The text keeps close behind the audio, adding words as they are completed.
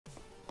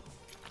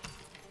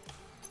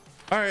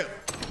All right,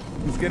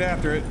 let's get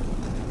after it.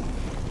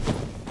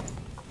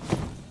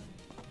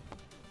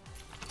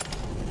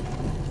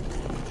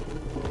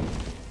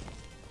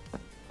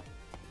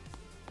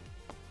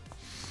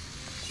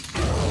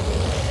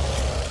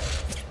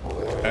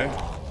 Okay,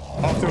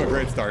 off to a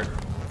great start.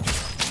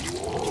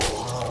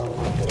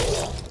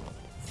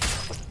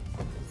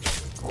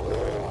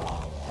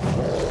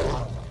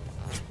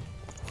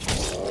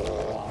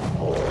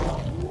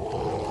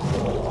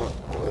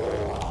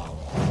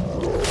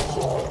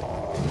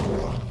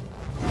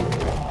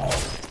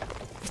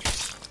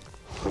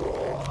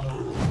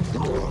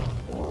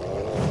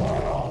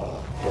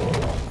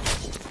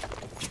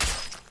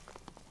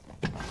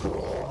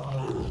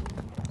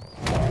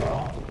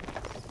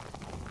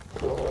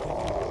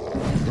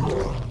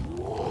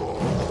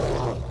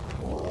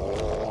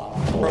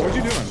 Bro, what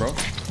you doing, bro?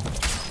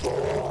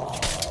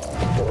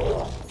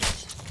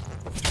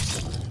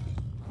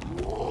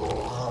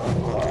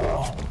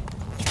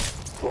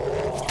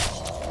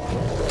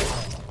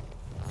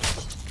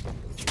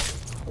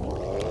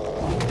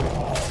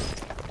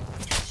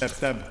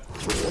 Step.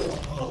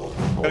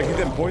 Gotta keep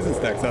them poison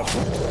stacks up.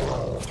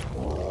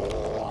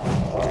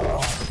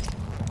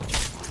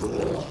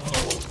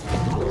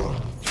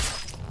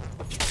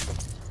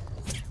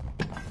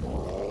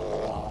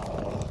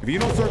 If you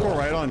don't circle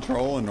right on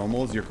troll and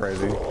normals, you're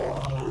crazy.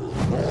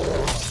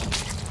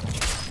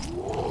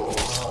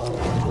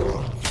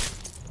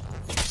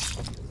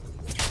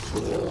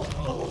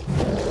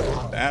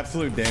 The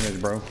absolute damage,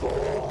 bro.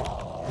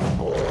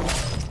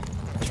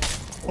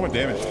 How much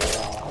damage?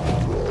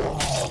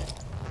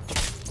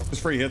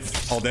 Just free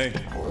hits all day.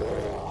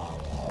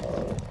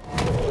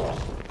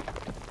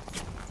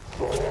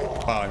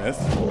 Wow, I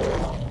missed.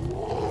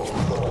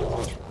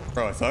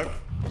 Bro, I suck.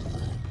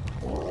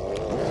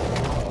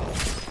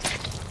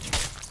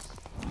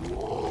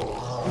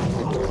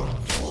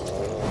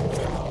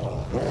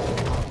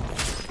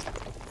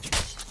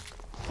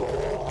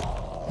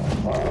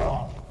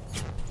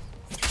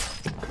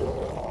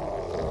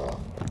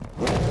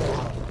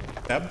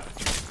 Tab.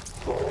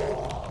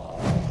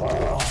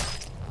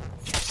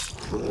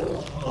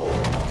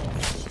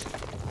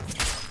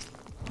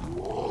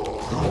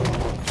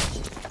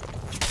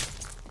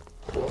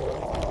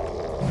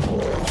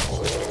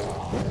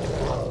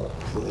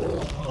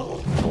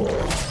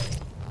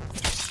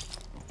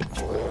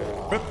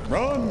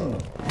 Run!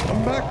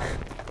 Come back!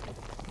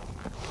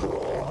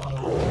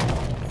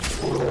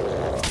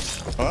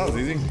 Oh, that was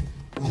easy.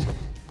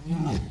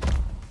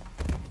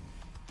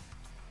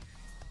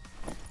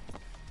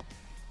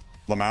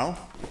 Lamau?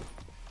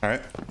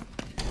 Alright.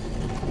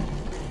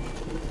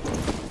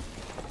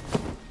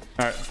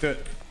 Alright, let's do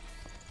it.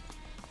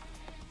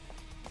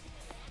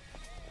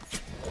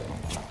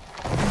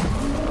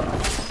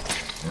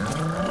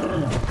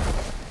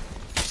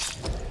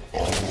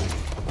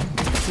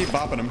 Keep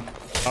bopping him.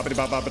 Boppity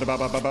bop boppity bop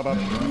bop bop bop bop.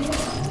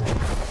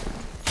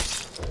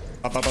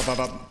 Bop bop bop bop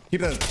bop.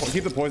 Keep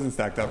the poison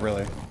stacked up,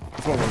 really.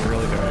 That's what we're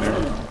really doing here.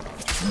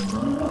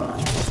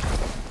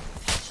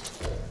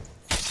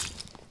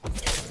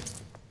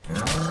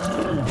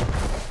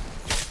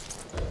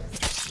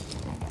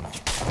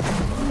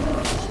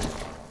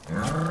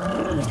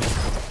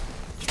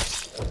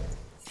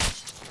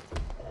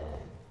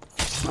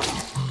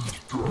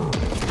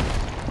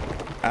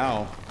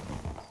 Ow.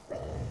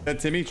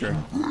 That's Timitra.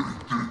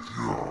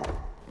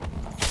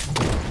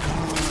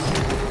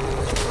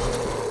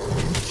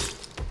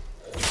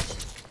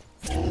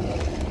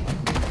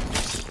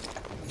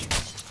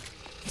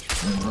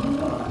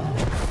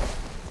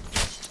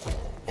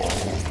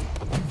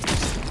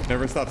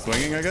 Never stop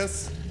swinging, I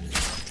guess.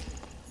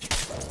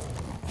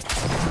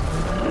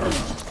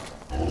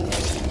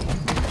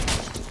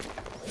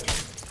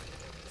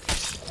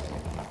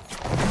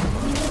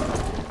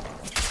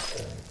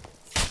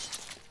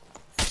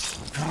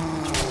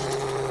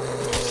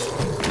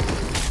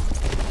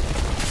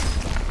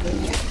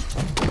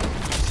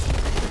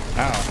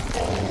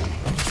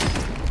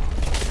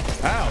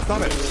 Ow,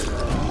 stop it.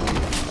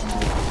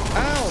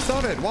 Ow,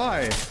 stop it.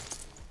 Why?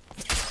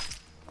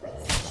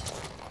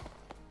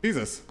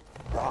 Jesus.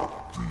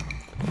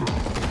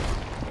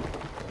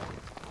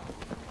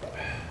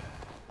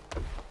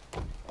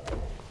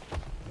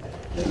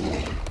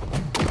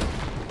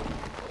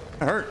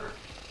 That hurt.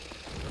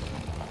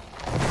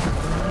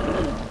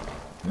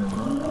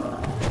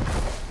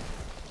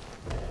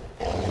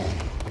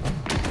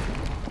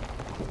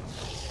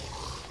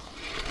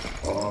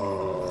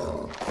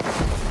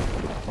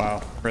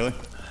 Wow, really?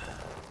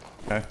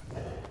 Okay.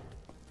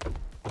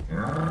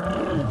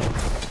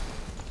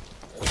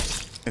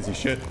 Can't see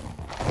shit.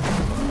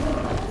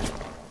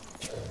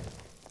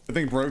 I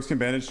think rogues can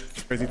bandage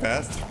crazy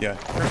fast. Yeah.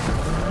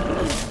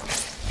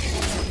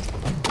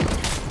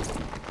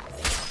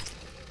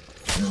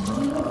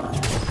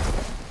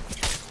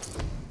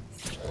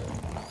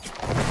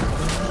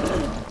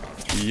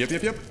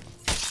 Yep.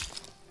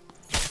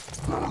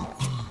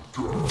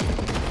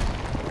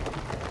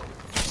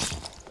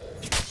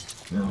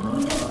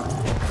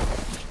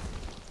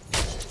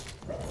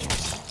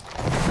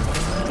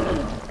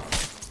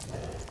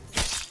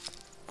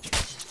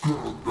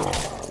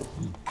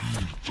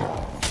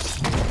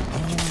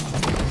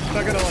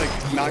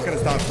 not gonna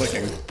stop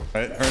clicking,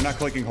 right? Or not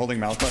clicking, holding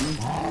mouse button.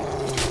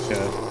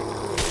 Yeah.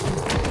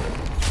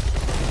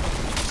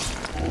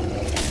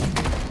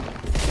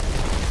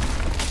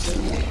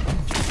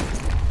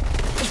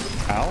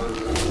 Ow.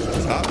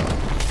 Stop.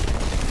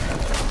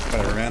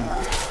 Whatever, man.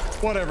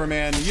 Whatever,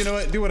 man. You know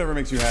what? Do whatever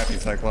makes you happy,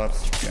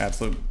 Cyclops. You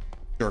absolute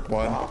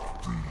jerkwad.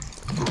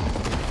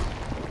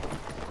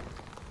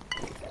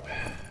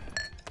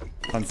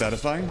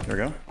 Unsatisfying. There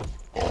we go.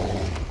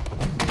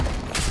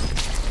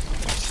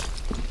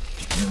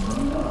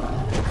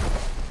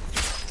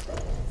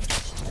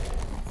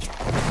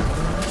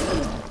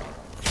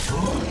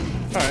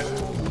 Alright.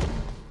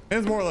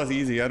 It's more or less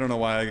easy. I don't know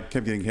why I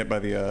kept getting hit by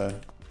the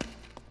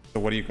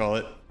what do you call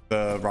it?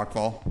 The rock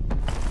fall.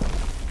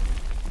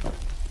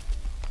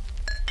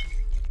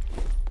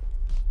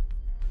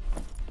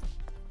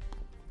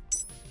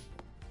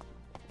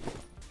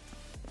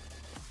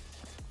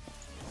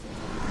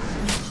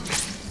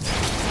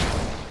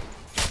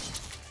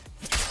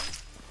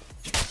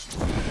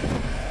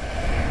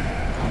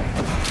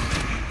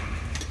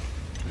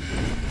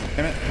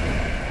 Damn it.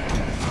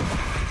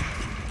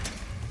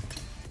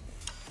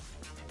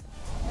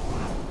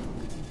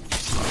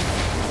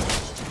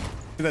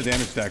 Get that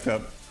damage stacked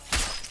up.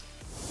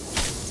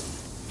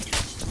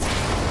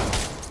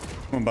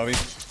 Come on, Bubby.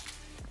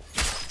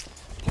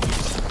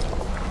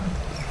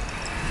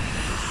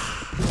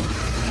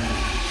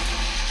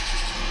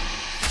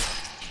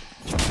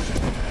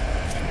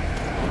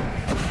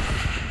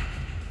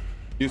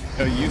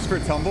 Use for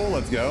tumble.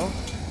 Let's go.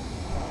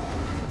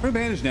 We're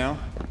advantage now.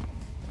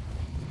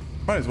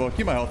 Might as well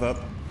keep my health up.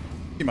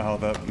 Keep my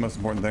health up. Most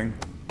important thing.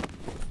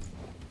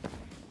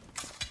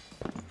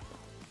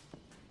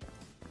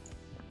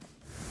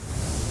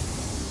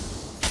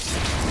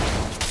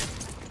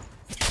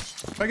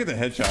 If I get the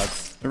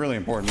headshots, they're really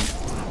important.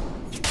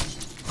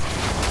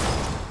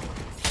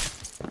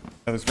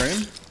 Another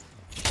scream.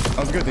 That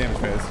was a good damage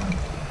phase.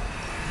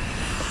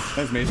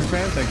 Nice Matrix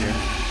fan. Thank you.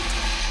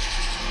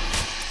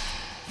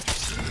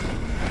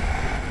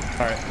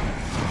 All right.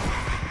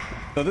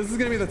 So this is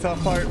gonna be the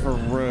tough part for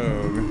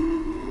Rogue.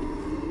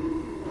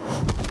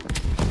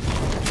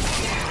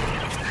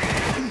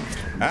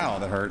 Ow,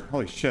 that hurt.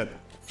 Holy shit.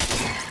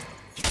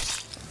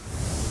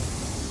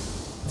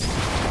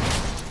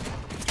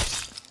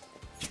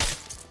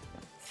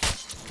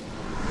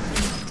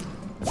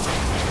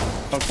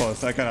 That was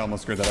close. I kind of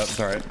almost screwed that up. It's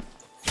all right.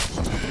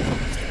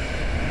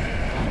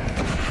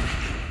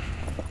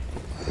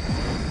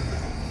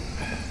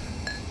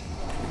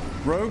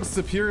 Rogue's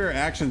superior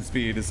action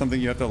speed is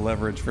something you have to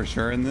leverage for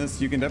sure in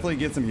this. You can definitely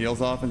get some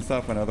heals off and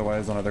stuff when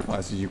otherwise on other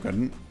classes you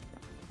couldn't.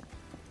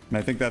 And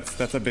I think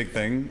that's a big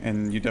thing,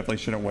 and you definitely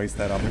shouldn't waste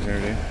that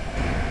opportunity.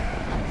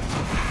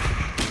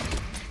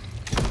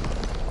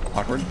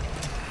 Awkward.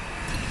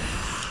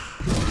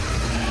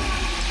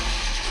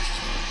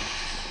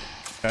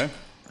 Okay.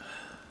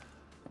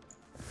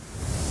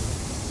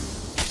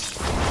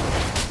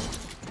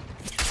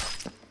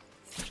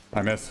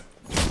 I miss.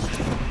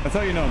 That's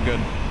how you know I'm good.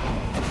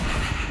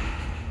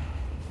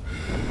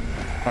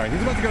 All right,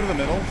 he's about to go to the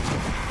middle.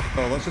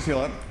 So let's just heal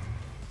up.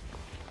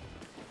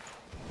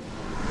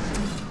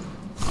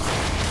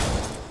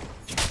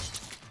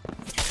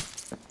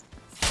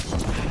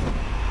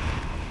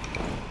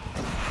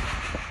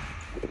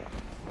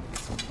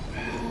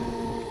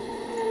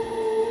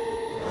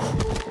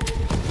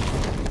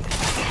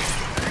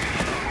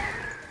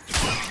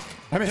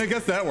 I mean, I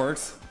guess that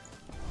works.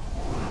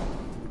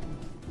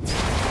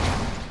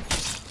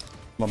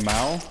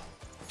 Lamau.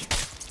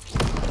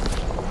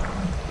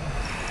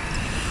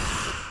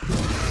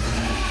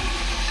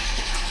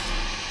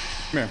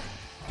 Come here.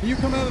 Can you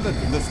come out of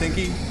the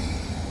stinky?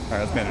 All right,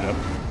 let's man it up.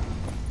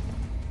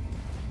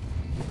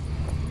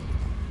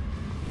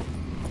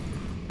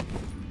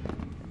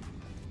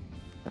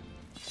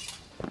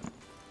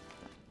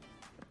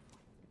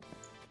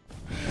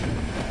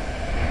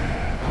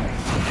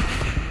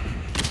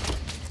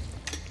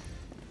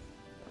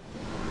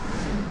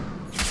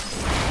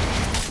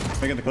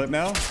 Can I get the clip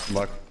now? Good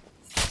luck.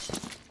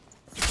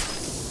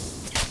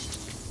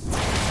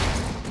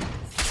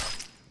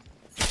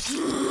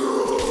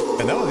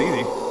 And that was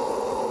easy.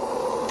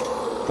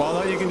 While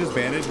now you can just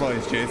bandage while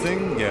he's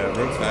chasing. Yeah,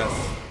 Rogue's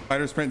fast.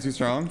 Fighter sprint too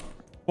strong.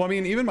 Well, I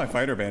mean, even my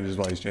fighter bandages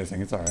while he's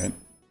chasing. It's all right.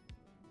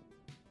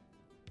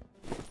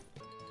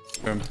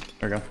 Boom.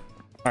 There we go. All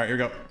right, here we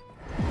go.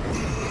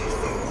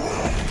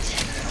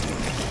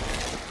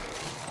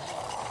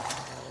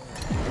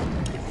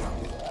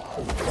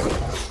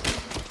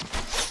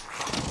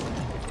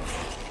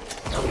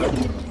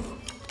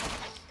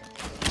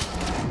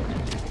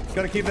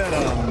 Gotta keep that,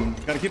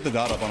 gotta keep the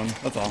dot up on him,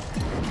 that's all.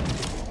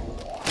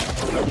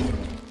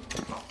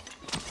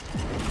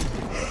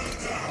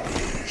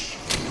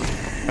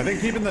 I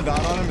think keeping the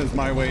dot on him is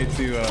my way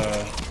to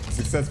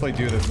successfully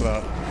do this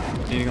without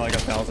needing like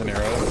 1,000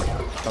 arrows,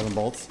 1,000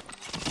 bolts.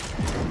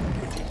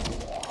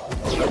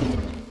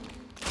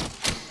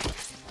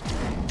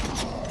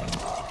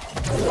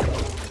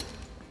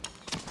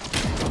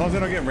 As long as I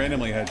don't get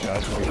randomly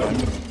headshots, it'll be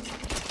fine.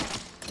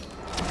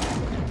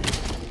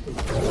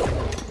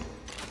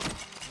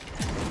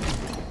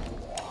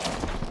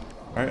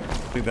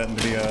 Shoot that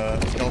into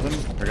the skeleton.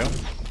 There we go.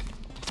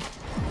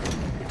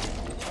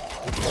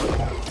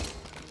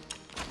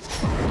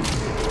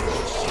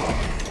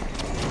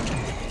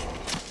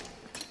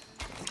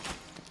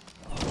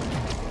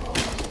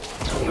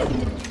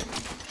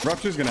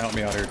 Rupture's gonna help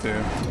me out here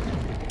too.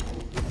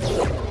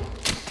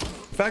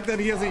 The fact that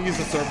he hasn't used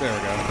the circle. There we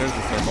go. There's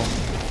the circle.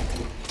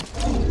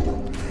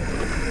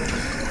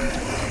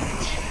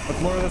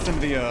 Let's lower this into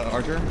the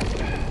archer.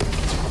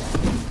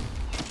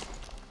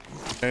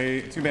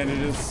 Okay, 2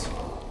 bandages.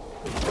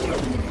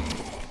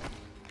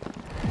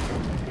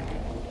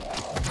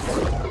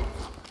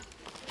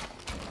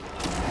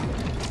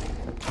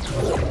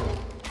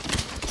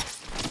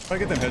 If I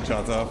get them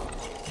headshots off.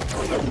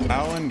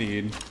 How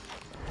indeed.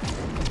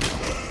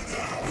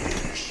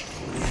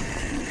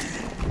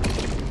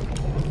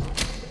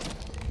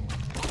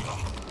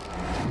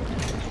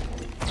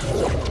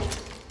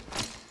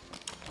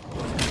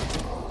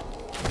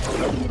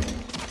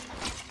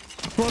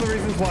 One of the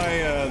reasons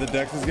why the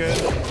dex is good,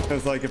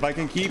 because like if I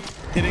can keep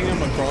hitting him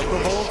with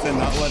crossbow bolts and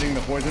not letting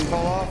the poison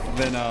fall off,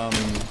 then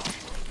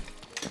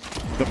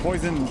the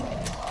poison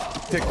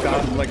tick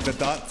dot, like the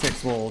dot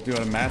ticks will do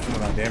a massive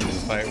amount of damage in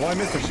this fight. Well, I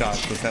missed a shot,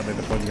 so sadly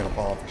the poison's gonna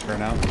fall off for sure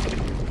now.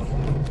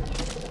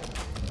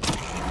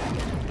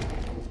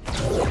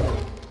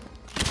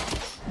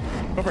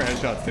 Go for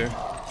headshots too.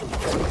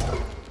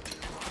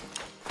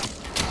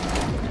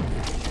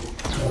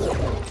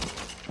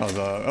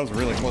 That was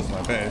really close to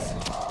my face.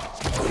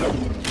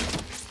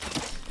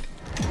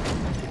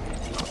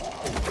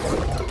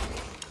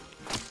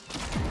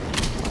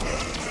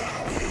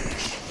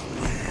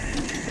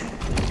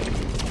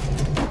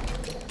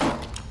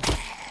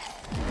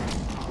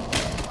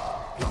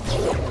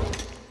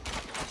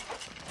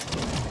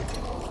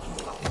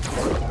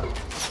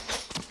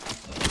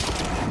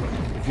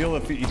 Feel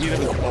the heat of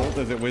his bolt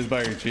as it whizzed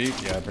by your cheek?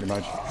 Yeah, pretty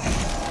much.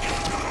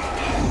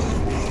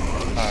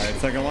 Alright,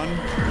 second one.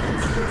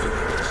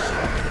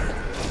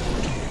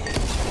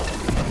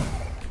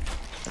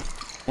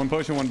 One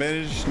potion, 1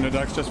 bandage, no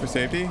ducks just for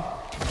safety?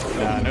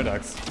 Nah, no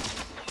ducks.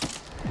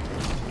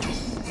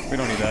 We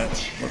don't need that.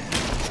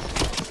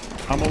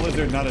 I'm a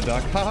lizard, not a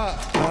duck. Haha!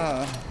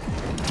 Ha.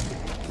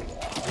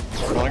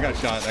 Well, I got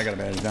shot. I got a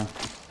bandage now.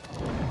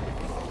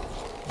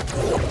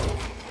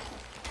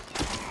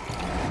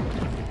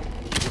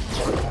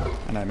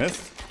 And I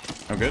missed.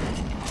 Oh, good.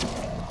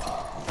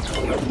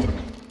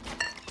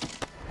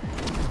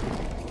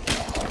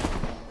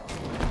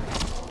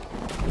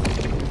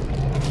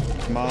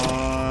 Come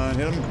on,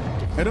 hit him.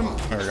 Hit him.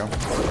 There we go.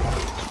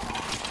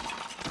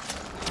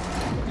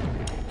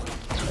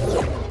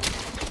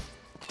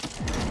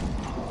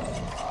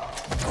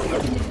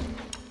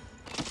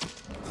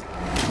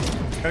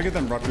 Gotta get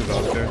them ruptures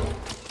off too.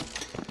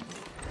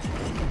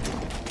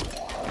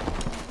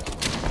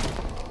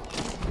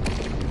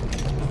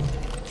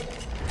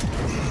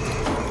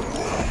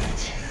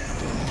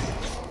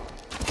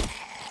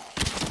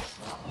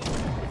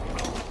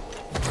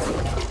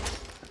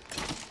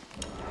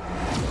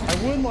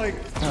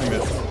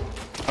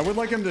 I would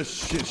like him to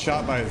get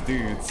shot by his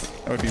dudes.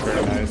 That would be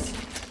very nice.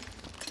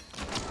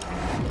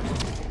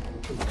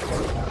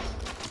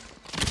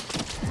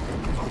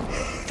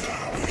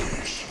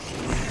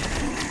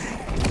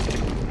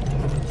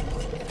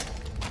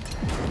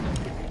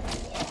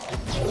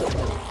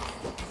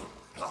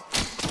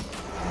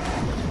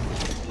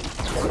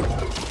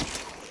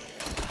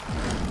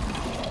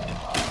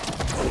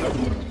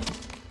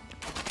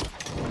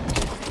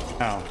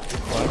 Ow.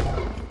 What?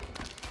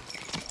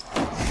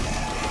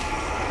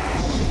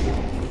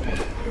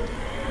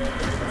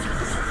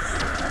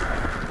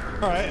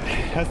 Alright,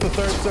 that's the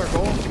third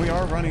circle. We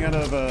are running out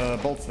of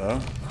bolts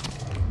though.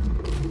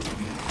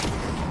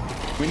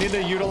 We need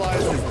to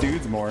utilize his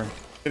dudes more.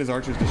 Get his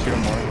archers to shoot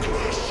him more.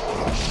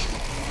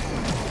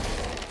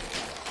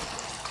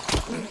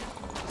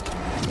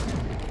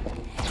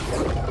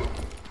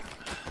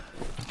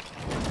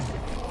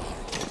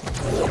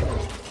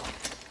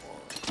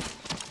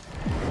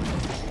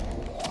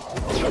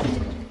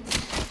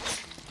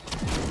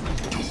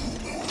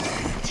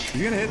 Is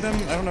he gonna hit them?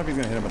 I don't know if he's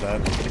gonna hit him with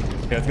that.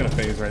 Yeah, it's gonna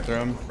phase right through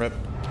him. Rip.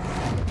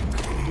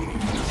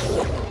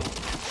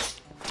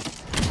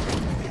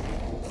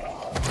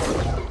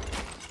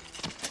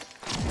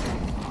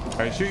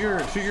 Alright, shoot your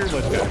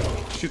Lich guy.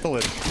 Shoot the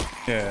Lich.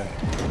 Yeah.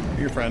 Shoot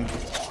your friend.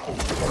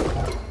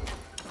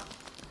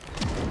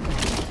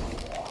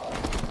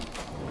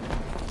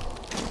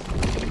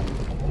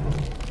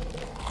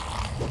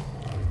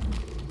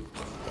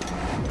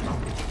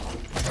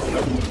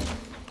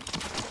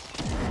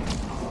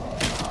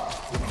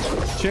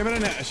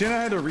 She and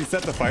I had to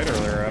reset the fight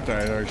earlier after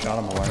I already shot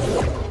him a bunch.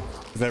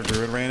 Is that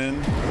Druid ran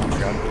in? Oh my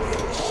god.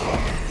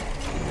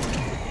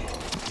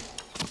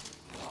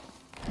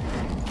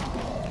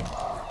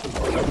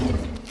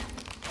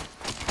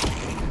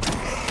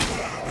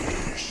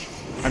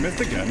 I missed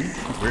again?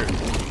 That's weird.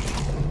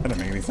 That didn't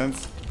make any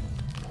sense.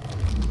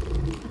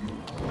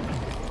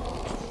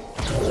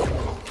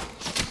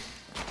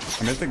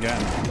 I missed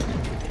again.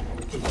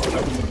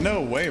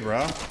 No way,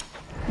 bro.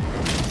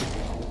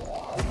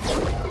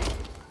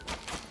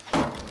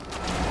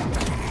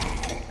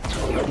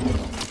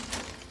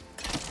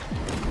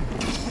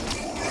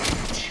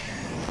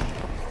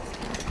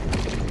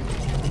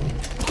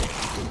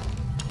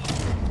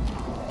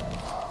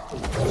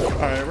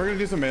 gonna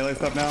do some melee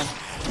stuff now.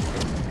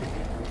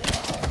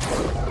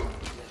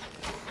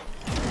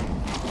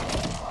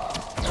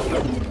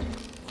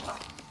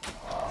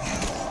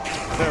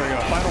 There we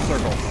go, final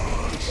circle.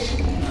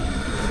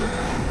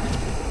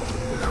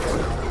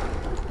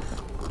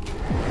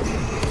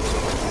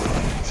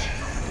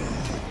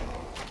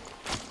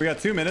 We got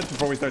 2 minutes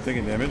before we start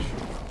taking damage.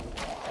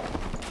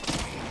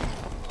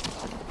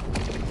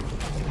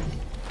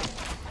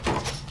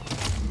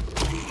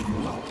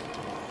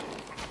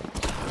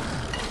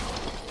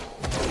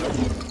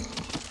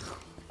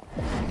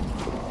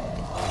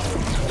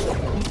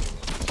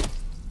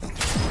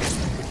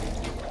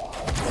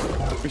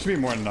 We should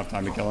be more than enough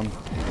time to kill him.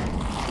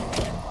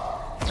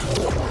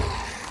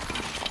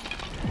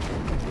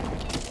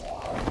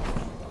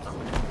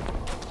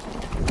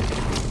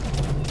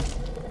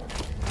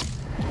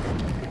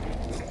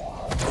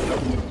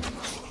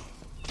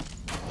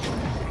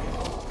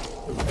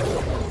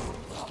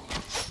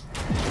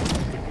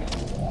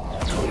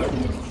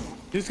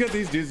 You just get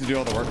these dudes to do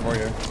all the work for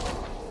you.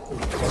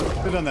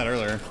 Should have done that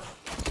earlier.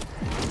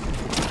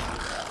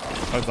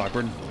 That was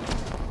awkward.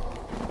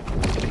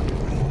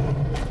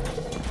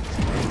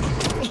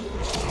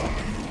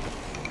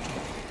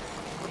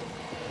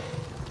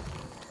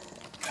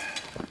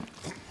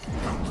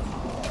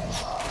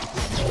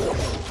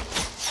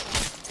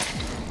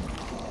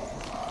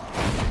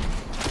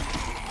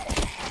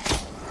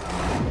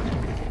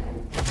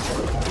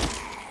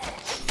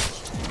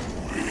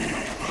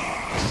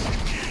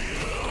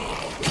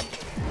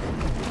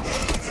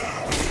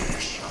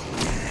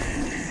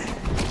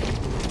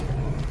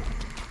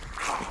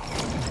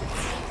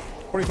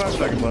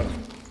 Seconds left.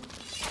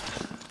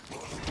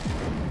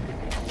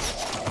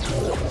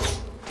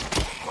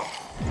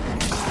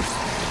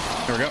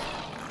 There we go.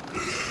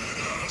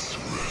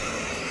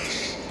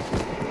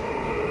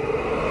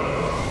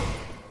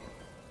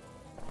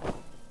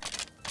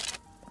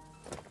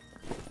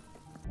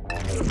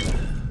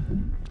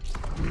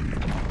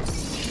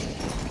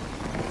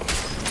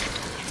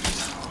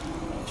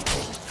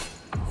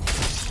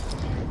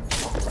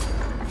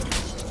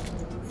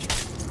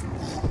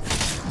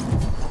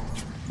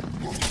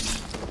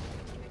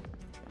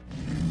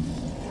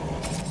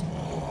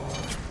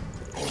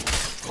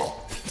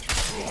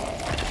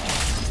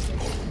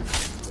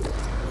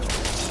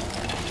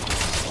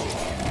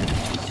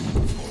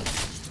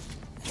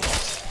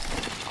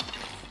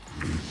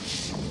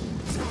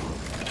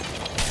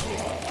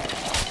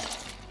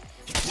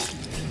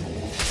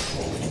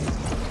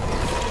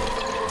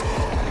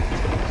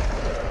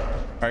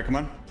 All right, come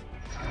on.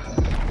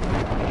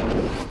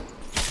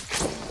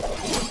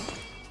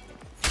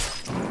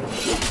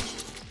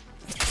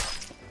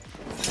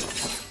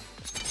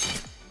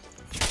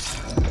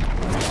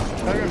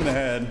 Tag him in the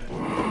head.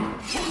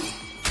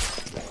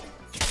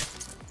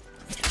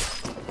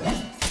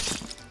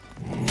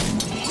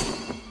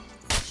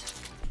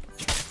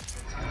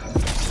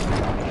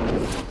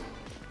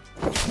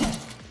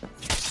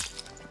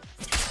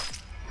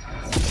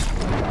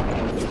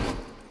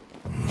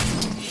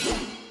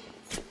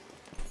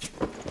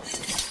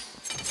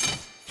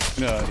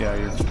 Yeah,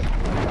 you're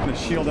gonna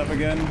shield up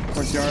again. Of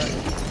course you are. I'm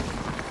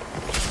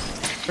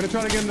gonna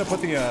try to get him to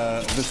put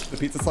the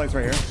pizza slice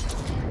right here.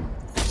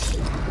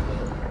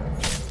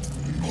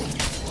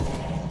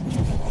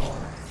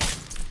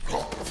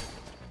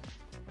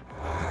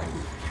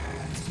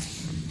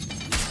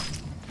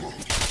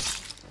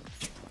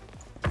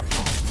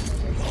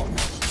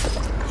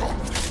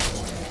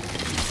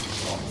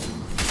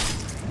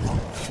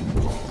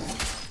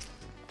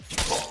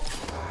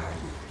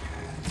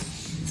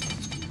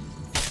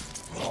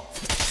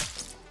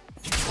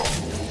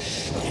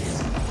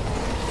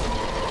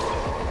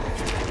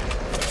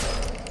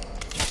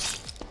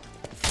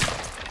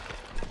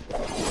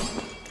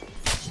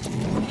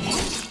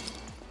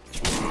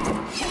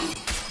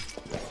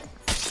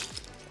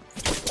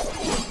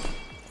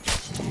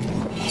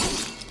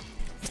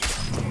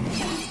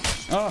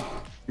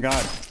 Oh,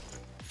 God.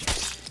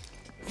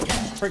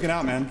 Freaking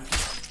out, man.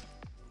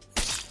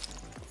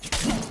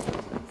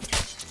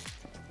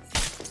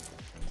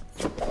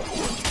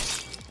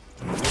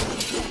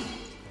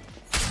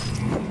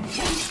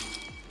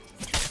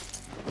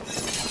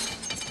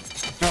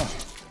 Oh.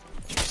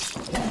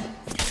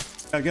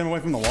 Gotta get him away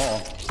from the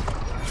wall.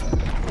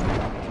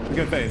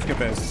 Good phase, good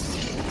phase.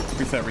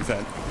 Reset,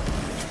 reset.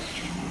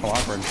 Oh,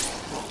 awkward.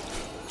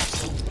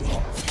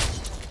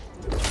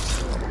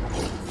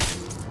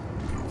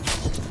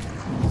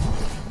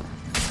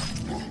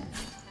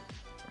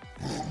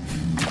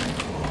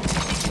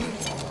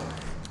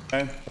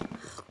 Okay.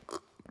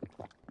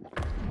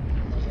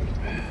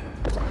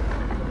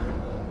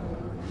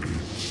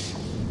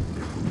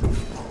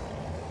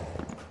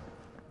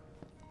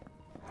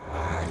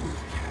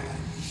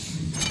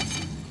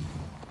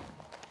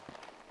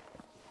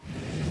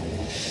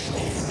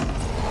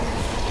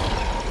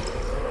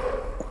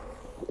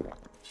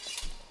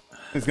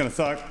 It's gonna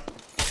suck.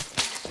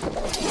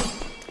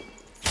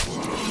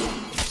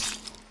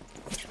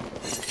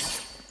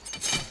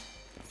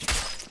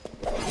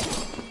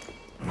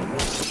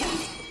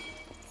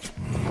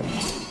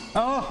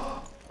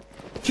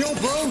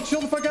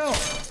 chill the fuck out.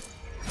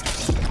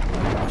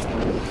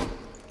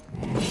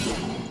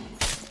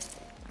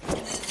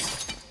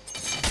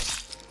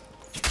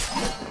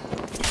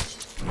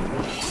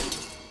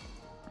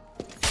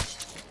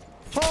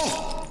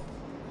 Oh!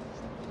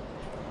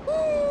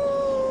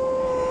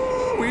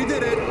 Woo! We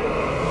did it!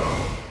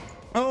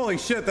 Holy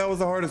shit, that was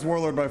the hardest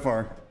Warlord by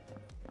far.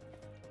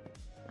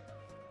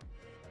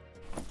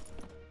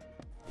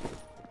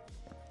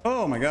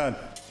 Oh my god.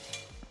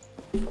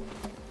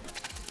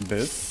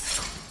 This.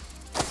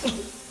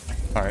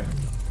 Alright.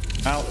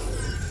 Out.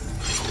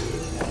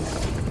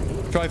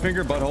 Try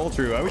finger butthole,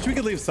 true. I wish we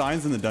could leave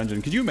signs in the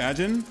dungeon. Could you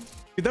imagine?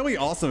 Dude, that'd be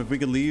awesome if we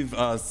could leave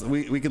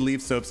we could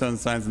leave soapstone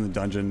signs in the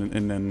dungeon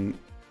and then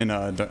in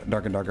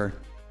Dark and Darker.